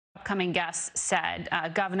upcoming guest said.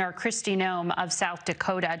 Governor Kristi Noem of South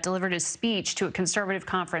Dakota delivered a speech to a conservative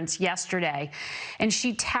conference yesterday, and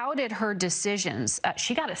she touted her decisions.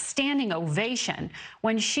 She got a standing ovation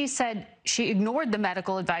when she said she ignored the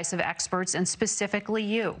medical advice of experts, and specifically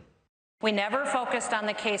you. We never focused on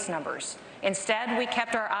the case numbers. Instead, we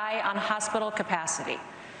kept our eye on hospital capacity.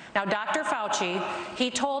 Now, Dr. Fauci,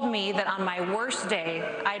 he told me that on my worst day,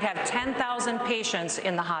 I'd have 10,000 patients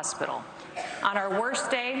in the hospital. On our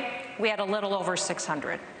worst day, we had a little over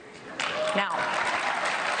 600. Now,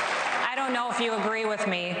 I don't know if you agree with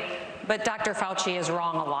me, but Dr. Fauci is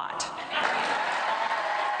wrong a lot.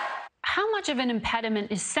 How much of an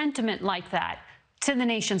impediment is sentiment like that to the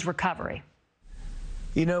nation's recovery?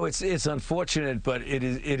 You know, it's unfortunate, but it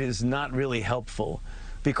is not really helpful,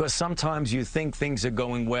 because sometimes you think things are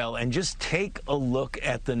going well, and just take a look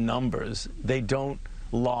at the numbers. They don't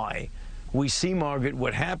lie. We see, Margaret,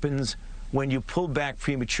 what happens when you pull back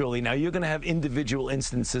prematurely. Now, you're going to have individual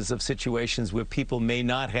instances of situations where people may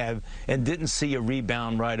not have and didn't see a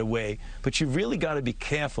rebound right away, but you've really got to be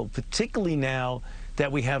careful, particularly now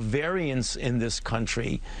that we have variants in this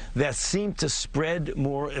country that seem to spread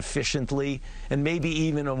more efficiently and maybe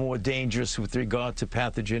even are more dangerous with regard to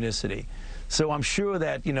pathogenicity. So I'm sure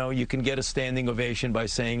that, you know, you can get a standing ovation by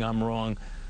saying I'm wrong.